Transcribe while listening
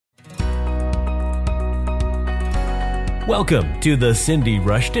Welcome to the Cindy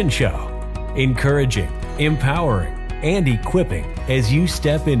Rushton Show, encouraging, empowering, and equipping as you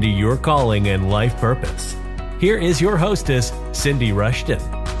step into your calling and life purpose. Here is your hostess, Cindy Rushton.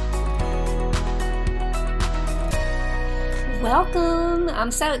 Welcome. I'm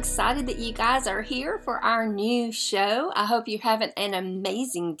so excited that you guys are here for our new show. I hope you're having an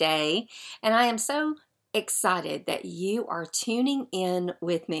amazing day, and I am so excited that you are tuning in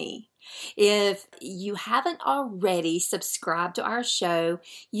with me. If you haven't already subscribed to our show,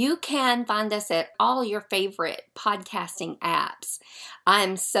 you can find us at all your favorite podcasting apps.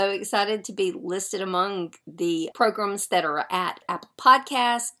 I'm so excited to be listed among the programs that are at Apple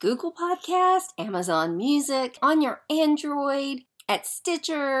Podcasts, Google Podcasts, Amazon Music, on your Android, at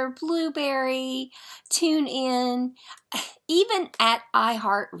Stitcher, Blueberry, TuneIn, even at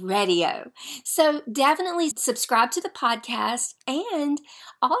iHeartRadio. So definitely subscribe to the podcast and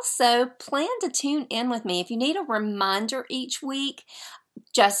also plan to tune in with me. If you need a reminder each week,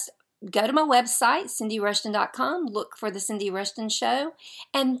 just go to my website, cindyrushton.com, look for The Cindy Rushton Show,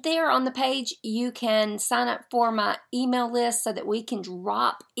 and there on the page you can sign up for my email list so that we can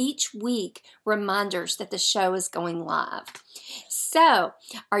drop each week reminders that the show is going live. So,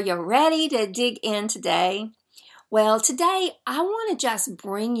 are you ready to dig in today? Well, today I want to just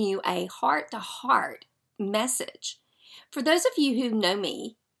bring you a heart-to-heart message. For those of you who know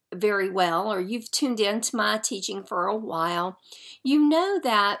me very well, or you've tuned into my teaching for a while, you know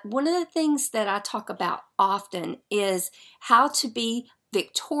that one of the things that I talk about often is how to be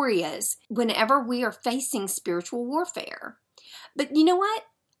victorious whenever we are facing spiritual warfare. But you know what?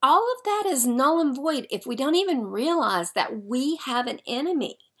 All of that is null and void if we don't even realize that we have an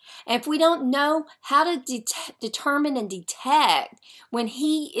enemy. And if we don't know how to determine and detect when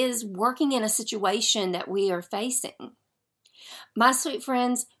he is working in a situation that we are facing. My sweet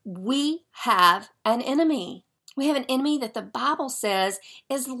friends, we have an enemy. We have an enemy that the Bible says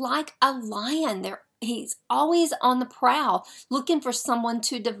is like a lion. He's always on the prowl, looking for someone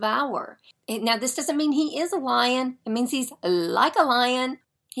to devour. Now, this doesn't mean he is a lion. It means he's like a lion.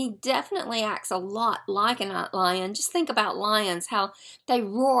 He definitely acts a lot like a lion. Just think about lions, how they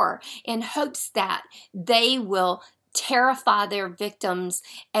roar in hopes that they will terrify their victims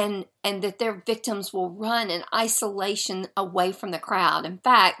and that their victims will run in isolation away from the crowd. In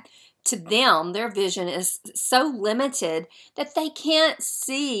fact, to them, their vision is so limited that they can't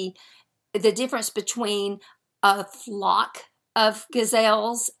see the difference between a flock of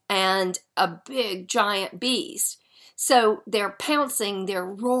gazelles and a big giant beast. So their pouncing, their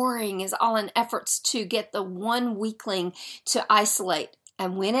roaring is all in efforts to get the one weakling to isolate.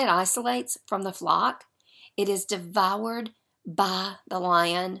 And when it isolates from the flock, it is devoured by the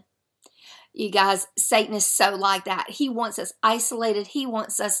lion. You guys, Satan is so like that. He wants us isolated. He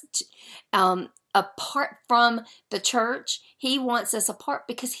wants us apart from the church. He wants us apart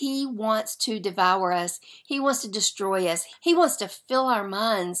because he wants to devour us. He wants to destroy us. He wants to fill our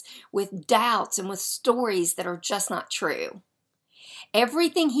minds with doubts and with stories that are just not true.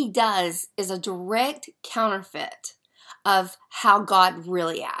 Everything he does is a direct counterfeit of how God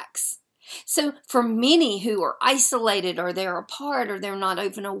really acts. So for many who are isolated or they're apart or they're not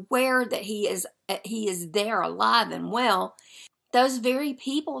even aware that he is there alive and well, those very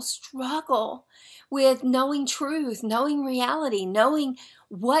people struggle with knowing truth, knowing reality, knowing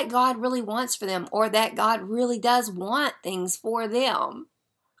what God really wants for them or that God really does want things for them.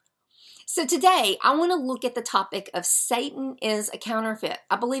 So today, I want to look at the topic of Satan is a counterfeit.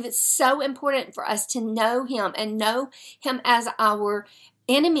 I believe it's so important for us to know him and know him as our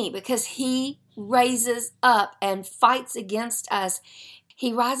enemy because he raises up and fights against us.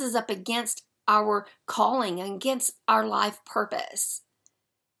 He rises up against our calling, against our life purpose.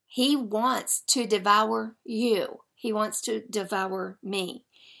 He wants to devour you. He wants to devour me.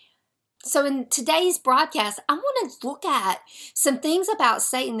 So in today's broadcast, I want to look at some things about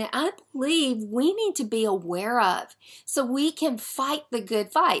Satan that I believe we need to be aware of so we can fight the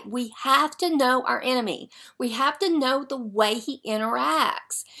good fight. We have to know our enemy. We have to know the way he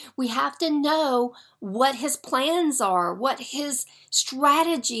interacts. We have to know what his plans are, what his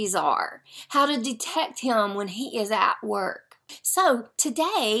strategies are, how to detect him when he is at work. So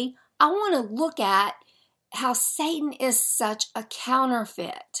today, I want to look at how Satan is such a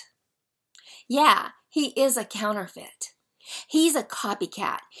counterfeit. Yeah, he is a counterfeit. He's a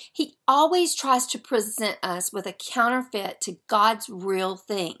copycat. He always tries to present us with a counterfeit to God's real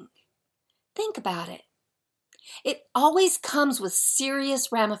thing. Think about it. It always comes with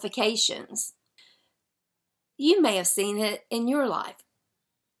serious ramifications. You may have seen it in your life.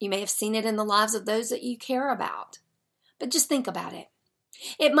 You may have seen it in the lives of those that you care about. But just think about it.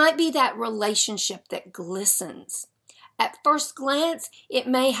 It might be that relationship that glistens At first glance, it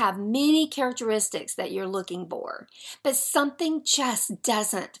may have many characteristics that you're looking for, but something just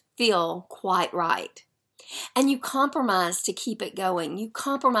doesn't feel quite right. And you compromise to keep it going. You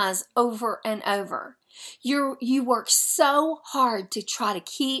compromise over and over. You work so hard to try to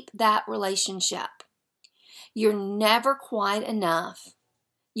keep that relationship. You're never quite enough.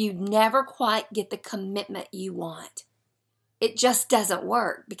 You never quite get the commitment you want. It just doesn't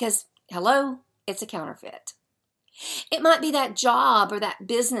work because, hello, it's a counterfeit. It might be that job or that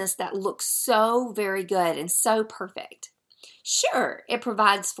business that looks so very good and so perfect. Sure, it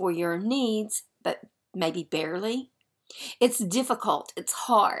provides for your needs, but maybe barely. It's difficult. It's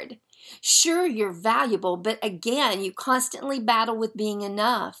hard. Sure, you're valuable, but again, you constantly battle with being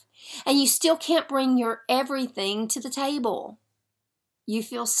enough, and you still can't bring your everything to the table. You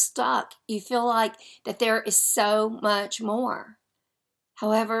feel stuck. You feel like that there is so much more.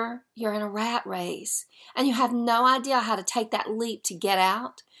 However, you're in a rat race, and you have no idea how to take that leap to get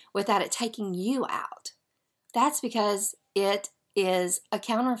out without it taking you out. That's because it is a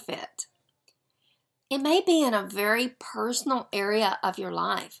counterfeit. It may be in a very personal area of your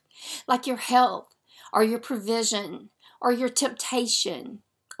life, like your health, or your provision, or your temptation,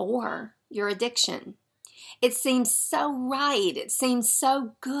 or your addiction. It seems so right. It seems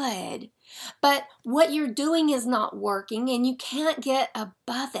so good. But what you're doing is not working, and you can't get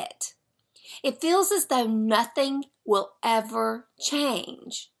above it. It feels as though nothing will ever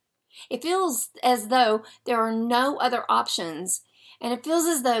change. It feels as though there are no other options, and it feels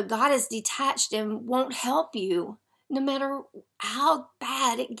as though God is detached and won't help you no matter how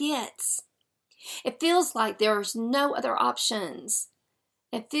bad it gets. It feels like there's no other options.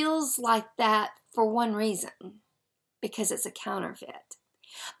 It feels like that for one reason, because it's a counterfeit.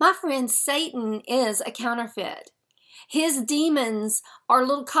 My friend, Satan is a counterfeit. His demons are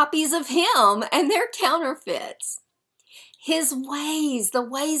little copies of him, and they're counterfeits. His ways, the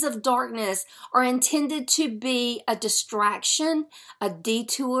ways of darkness, are intended to be a distraction, a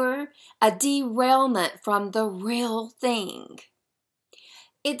detour, a derailment from the real thing.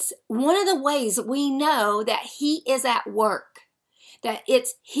 It's one of the ways we know that he is at work, that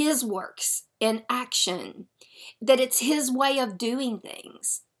it's his works in action, that it's his way of doing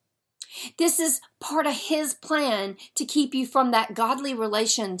things. This is part of his plan to keep you from that godly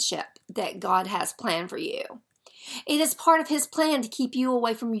relationship that God has planned for you. It is part of his plan to keep you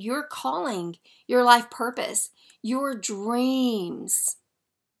away from your calling, your life purpose, your dreams.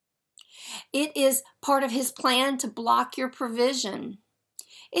 It is part of his plan to block your provision.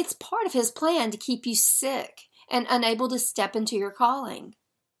 It's part of his plan to keep you sick and unable to step into your calling.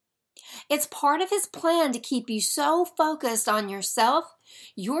 It's part of his plan to keep you so focused on yourself,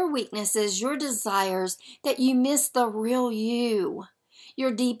 your weaknesses, your desires, that you miss the real you,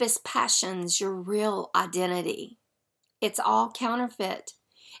 your deepest passions, your real identity. It's all counterfeit.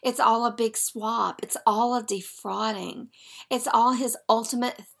 It's all a big swap. It's all a defrauding. It's all his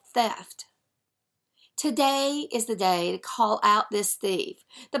ultimate theft. Today is the day to call out this thief.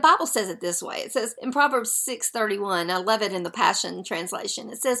 The Bible says it this way. It says in Proverbs 6:31, I love it in the Passion Translation.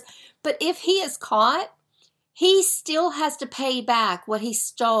 It says, but if he is caught, he still has to pay back what he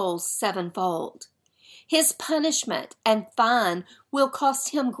stole sevenfold. His punishment and fine will cost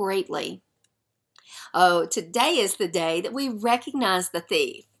him greatly. Oh, today is the day that we recognize the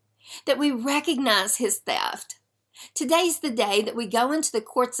thief, that we recognize his theft. Today's the day that we go into the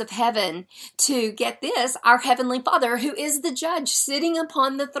courts of heaven to get this, our Heavenly Father, who is the judge sitting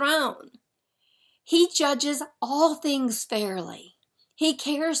upon the throne. He judges all things fairly. He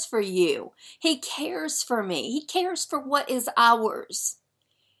cares for you. He cares for me. He cares for what is ours.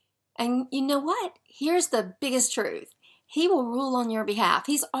 And you know what? Here's the biggest truth. He will rule on your behalf.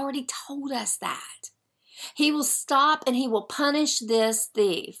 He's already told us that. He will stop and he will punish this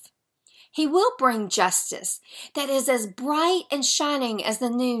thief. He will bring justice that is as bright and shining as the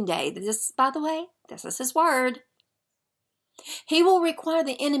noonday. This, by the way, this is his word. He will require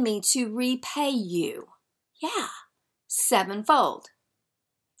the enemy to repay you. Yeah, sevenfold.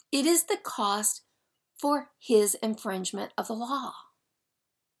 It is the cost for his infringement of the law.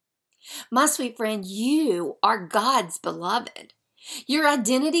 My sweet friend, you are God's beloved. Your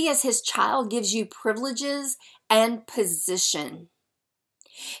identity as his child gives you privileges and position.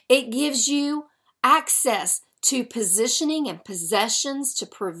 It gives you access to positioning and possessions, to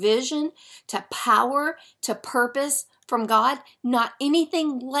provision, to power, to purpose from God. Not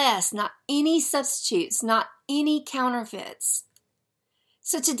anything less, not any substitutes, not any counterfeits.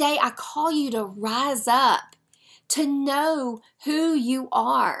 So today I call you to rise up, to know who you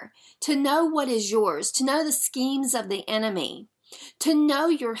are, to know what is yours, to know the schemes of the enemy, to know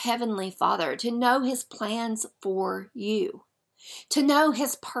your Heavenly Father, to know His plans for you, to know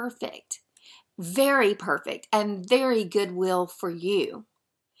His perfect, very perfect, and very good will for you,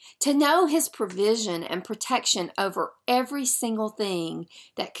 to know His provision and protection over every single thing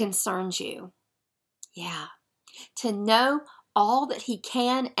that concerns you. Yeah, to know all that He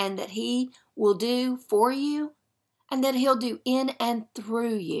can and that He will do for you, and that He'll do in and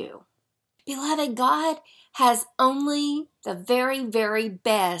through you. Beloved, God has only the very, very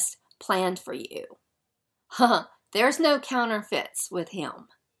best planned for you. There's no counterfeits with Him.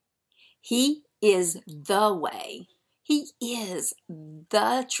 He is the way. He is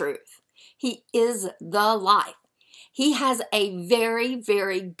the truth. He is the life. He has a very,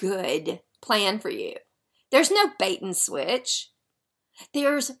 very good plan for you. There's no bait and switch.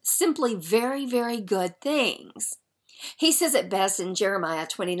 There's simply very, very good things. He says it best in Jeremiah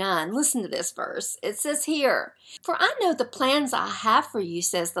 29. Listen to this verse. It says here, "For I know the plans I have for you,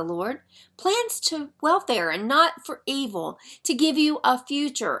 says the Lord, plans to welfare and not for evil, to give you a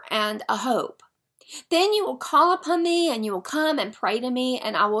future and a hope. Then you will call upon me and you will come and pray to me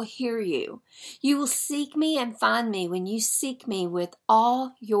and I will hear you. You will seek me and find me when you seek me with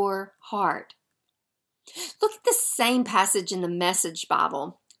all your heart." Look at the same passage in the Message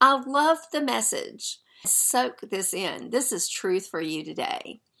Bible. I love the Message. Soak this in. This is truth for you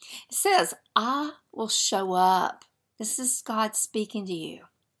today. It says, I will show up. This is God speaking to you.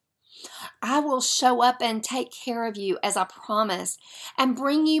 I will show up and take care of you as I promised and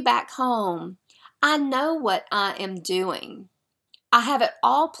bring you back home. I know what I am doing. I have it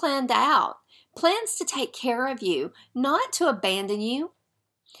all planned out. Plans to take care of you, not to abandon you.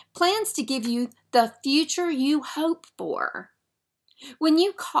 Plans to give you the future you hope for. When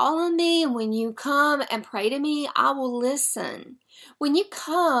you call on me and when you come and pray to me, I will listen. When you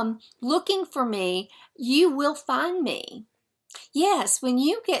come looking for me, you will find me. Yes, when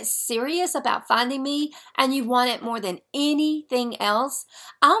you get serious about finding me and you want it more than anything else,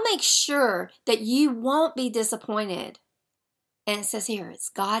 I'll make sure that you won't be disappointed. And it says here, it's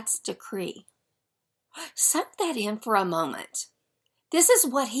God's decree. Soak that in for a moment. This is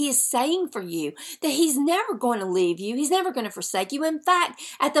what He is saying for you, that He's never going to leave you. He's never going to forsake you. In fact,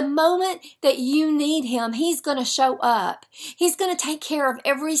 at the moment that you need Him, He's going to show up. He's going to take care of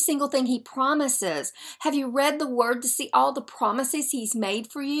every single thing He promises. Have you read the Word to see all the promises He's made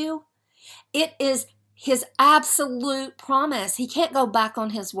for you? It is His absolute promise. He can't go back on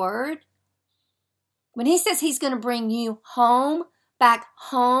His word. When He says He's going to bring you home, back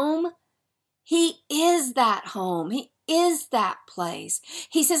home, He is that home. He is that place.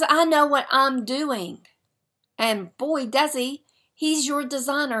 He says, I know what I'm doing. And boy, does He. He's your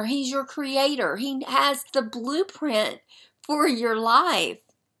designer. He's your creator. He has the blueprint for your life.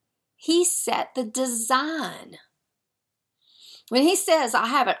 He set the design. When He says, I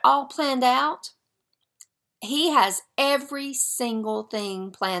have it all planned out, He has every single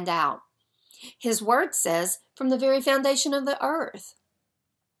thing planned out. His word says, from the very foundation of the earth.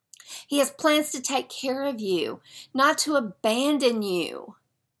 He has plans to take care of you, not to abandon you.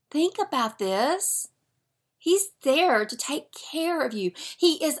 Think about this. He's there to take care of you.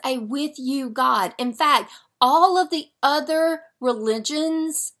 He is a with you God. In fact, all of the other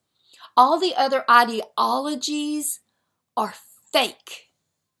religions, all the other ideologies are fake.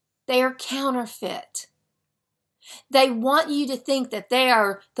 They are counterfeit. They want you to think that they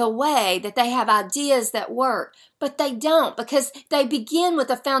are the way, that they have ideas that work, but they don't, because they begin with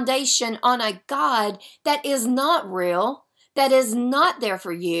a foundation on a God that is not real, that is not there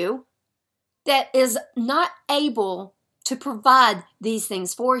for you, that is not able to provide these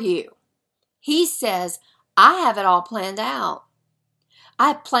things for you. He says, I have it all planned out. I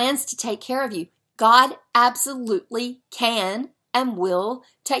have plans to take care of you. God absolutely can and will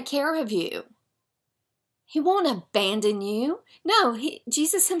take care of you. He won't abandon you. No,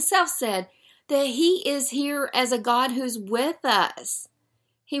 Jesus Himself said that He is here as a God who's with us.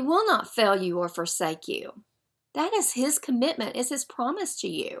 He will not fail you or forsake you. That is His commitment, is His promise to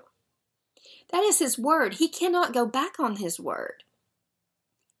you. That is His word. He cannot go back on His word.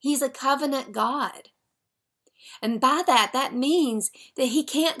 He's a covenant God. And by that means that He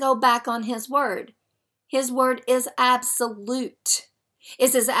can't go back on His word. His word is absolute.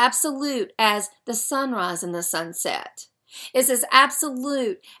 It's as absolute as the sunrise and the sunset. It's as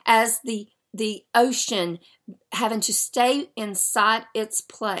absolute as the ocean having to stay inside its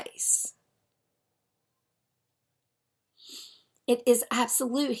place. It is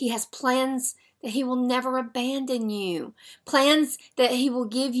absolute. He has plans that He will never abandon you. Plans that He will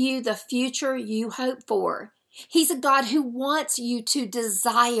give you the future you hope for. He's a God who wants you to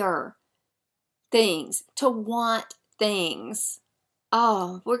desire things, to want things.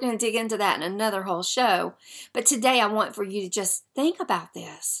 Oh, we're going to dig into that in another whole show. But today I want for you to just think about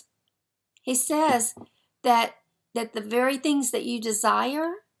this. He says that the very things that you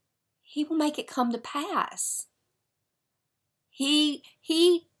desire, he will make it come to pass. He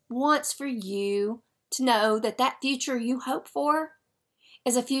wants for you to know that that future you hope for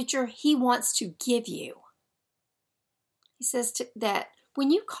is a future he wants to give you. He says that when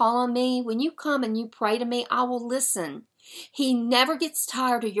you call on me, when you come and you pray to me, I will listen. He never gets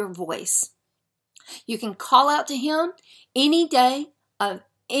tired of your voice. You can call out to him any day of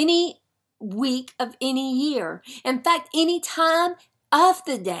any week of any year. In fact, any time of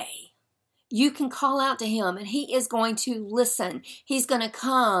the day. You can call out to him and he is going to listen. He's going to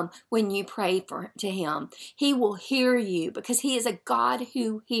come when you pray to him. He will hear you because he is a God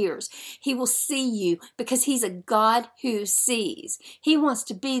who hears. He will see you because he's a God who sees. He wants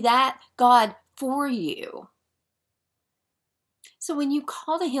to be that God for you. So when you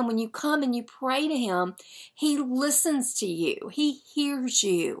call to him, when you come and you pray to him, he listens to you. He hears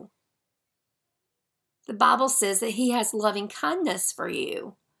you. The Bible says that he has loving kindness for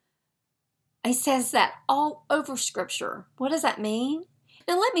you. It says that all over Scripture. What does that mean?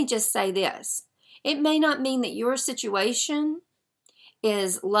 Now, let me just say this. It may not mean that your situation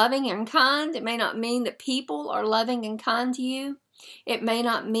is loving and kind. It may not mean that people are loving and kind to you. It may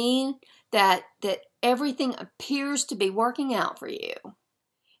not mean that everything appears to be working out for you.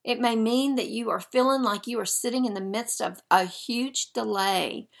 It may mean that you are feeling like you are sitting in the midst of a huge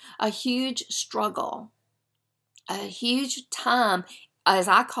delay, a huge struggle, a huge time, as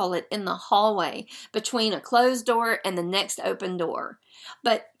I call it, in the hallway between a closed door and the next open door.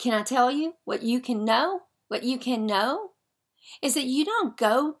 But can I tell you what you can know? What you can know is that you don't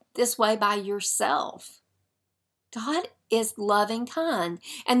go this way by yourself. God is loving kind.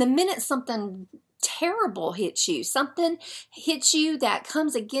 And the minute something terrible hits you, something hits you that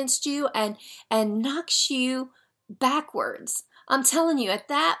comes against you and knocks you backwards, I'm telling you, at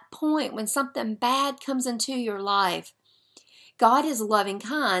that point when something bad comes into your life, God is loving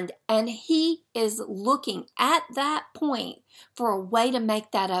kind, and he is looking at that point for a way to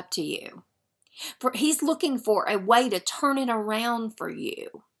make that up to you. He's looking for a way to turn it around for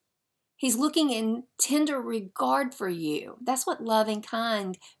you. He's looking in tender regard for you. That's what loving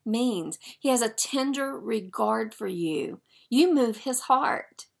kind means. He has a tender regard for you. You move his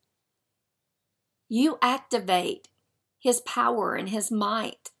heart. You activate his power and his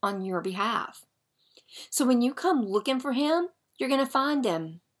might on your behalf. So when you come looking for him, you're going to find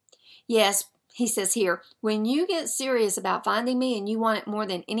him. Yes, he says here, when you get serious about finding me and you want it more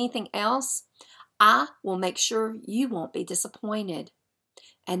than anything else, I will make sure you won't be disappointed.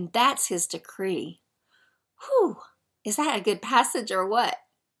 And that's his decree. Whew, is that a good passage or what?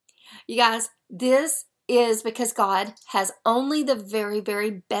 You guys, this is because God has only the very,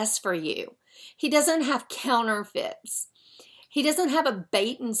 very best for you. He doesn't have counterfeits. He doesn't have a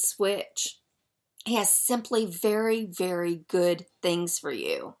bait and switch. He has simply very, very good things for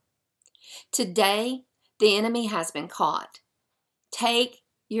you. Today, the enemy has been caught. Take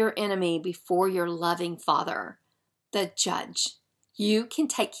your enemy before your loving Father, the judge. You can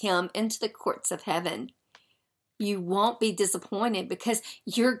take him into the courts of heaven. You won't be disappointed because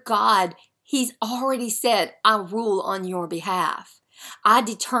your God, he's already said, I rule on your behalf. I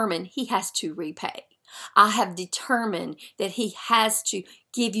determine he has to repay. I have determined that he has to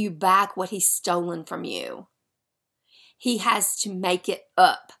give you back what he's stolen from you. He has to make it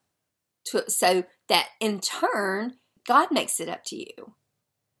up so that in turn, God makes it up to you.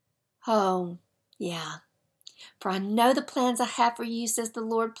 Oh, yeah. For I know the plans I have for you, says the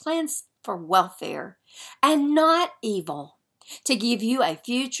Lord, plans for welfare and not evil, to give you a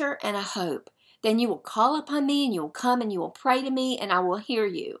future and a hope. Then you will call upon me and you will come and you will pray to me and I will hear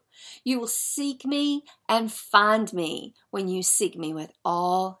you. You will seek me and find me when you seek me with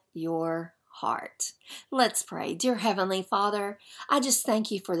all your heart. Let's pray. Dear Heavenly Father, I just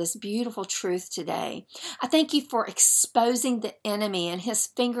thank you for this beautiful truth today. I thank you for exposing the enemy and his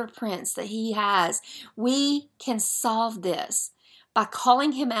fingerprints that he has. We can solve this by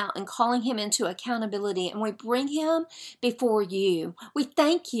calling him out and calling him into accountability, and we bring him before you. We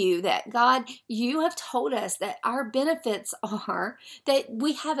thank you that, God, you have told us that our benefits are that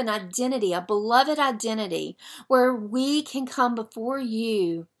we have an identity, a beloved identity, where we can come before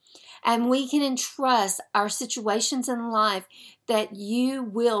you and we can entrust our situations in life that you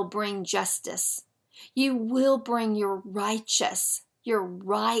will bring justice. You will bring your righteous, your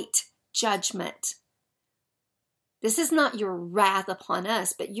right judgment. This is not your wrath upon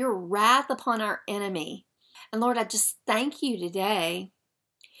us, but your wrath upon our enemy. And Lord, I just thank you today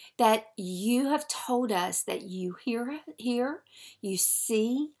that you have told us that you hear, you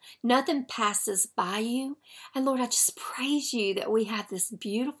see, nothing passes by you. And Lord, I just praise you that we have this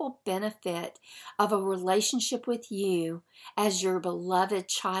beautiful benefit of a relationship with you as your beloved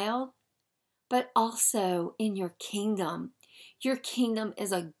child, but also in your kingdom. Your kingdom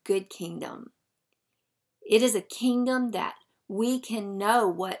is a good kingdom. It is a kingdom that we can know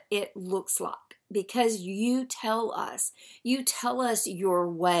what it looks like because you tell us. You tell us your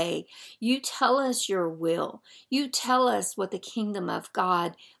way. You tell us your will. You tell us what the kingdom of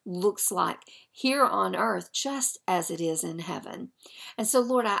God looks like here on earth, just as it is in heaven. And so,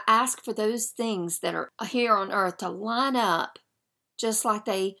 Lord, I ask for those things that are here on earth to line up just like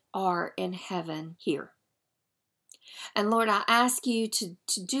they are in heaven here. And Lord, I ask you to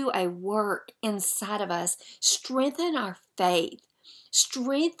do a work inside of us. Strengthen our faith.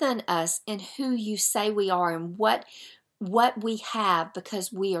 Strengthen us in who you say we are and what we have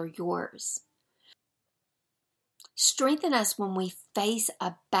because we are yours. Strengthen us when we face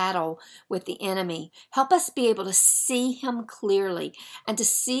a battle with the enemy. Help us be able to see him clearly and to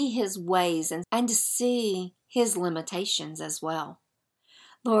see his ways and to see his limitations as well.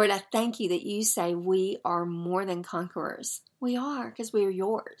 Lord, I thank you that you say we are more than conquerors. We are, because we are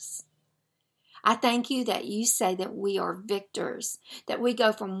yours. I thank you that you say that we are victors, that we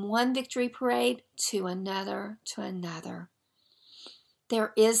go from one victory parade to another to another.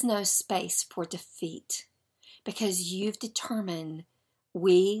 There is no space for defeat because you've determined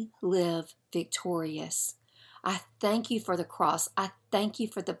we live victorious. I thank you for the cross. I thank you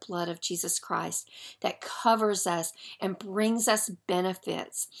for the blood of Jesus Christ that covers us and brings us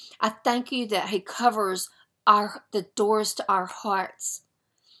benefits. I thank you that he covers the doors to our hearts.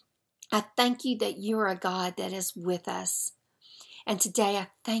 I thank you that you're a God that is with us. And today I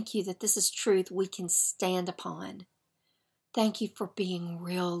thank you that this is truth we can stand upon. Thank you for being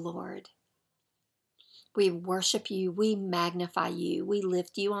real, Lord. We worship you. We magnify you. We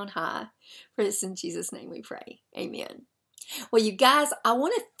lift you on high. For this in Jesus' name we pray. Amen. Well, you guys, I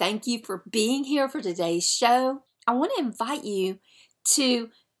want to thank you for being here for today's show. I want to invite you to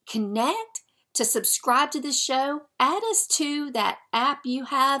connect, to subscribe to this show. Add us to that app you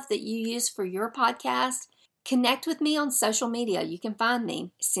have that you use for your podcast. Connect with me on social media. You can find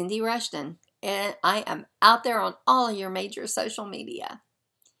me, Cindy Rushton, and I am out there on all your major social media.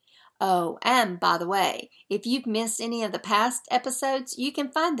 Oh, and by the way, if you've missed any of the past episodes, you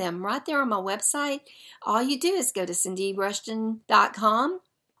can find them right there on my website. All you do is go to cindyrushton.com.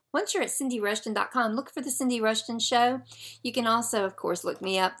 Once you're at cindyrushton.com, look for The Cindy Rushton Show. You can also, of course, look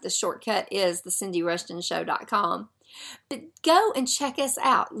me up. The shortcut is thecindyrushton.com. But go and check us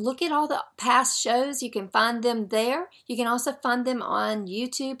out. Look at all the past shows. You can find them there. You can also find them on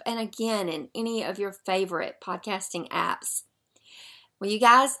YouTube and again in any of your favorite podcasting apps. Well, you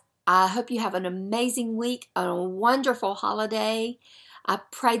guys, I hope you have an amazing week, a wonderful holiday. I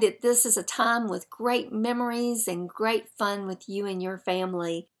pray that this is a time with great memories and great fun with you and your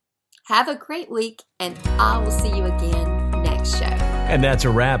family. Have a great week, and I will see you again next show. And that's a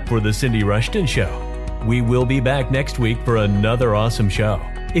wrap for The Cindy Rushton Show. We will be back next week for another awesome show.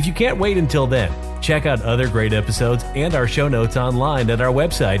 If you can't wait until then, check out other great episodes and our show notes online at our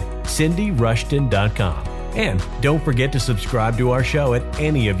website, cindyrushton.com. And don't forget to subscribe to our show at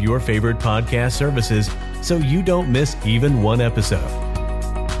any of your favorite podcast services so you don't miss even one episode.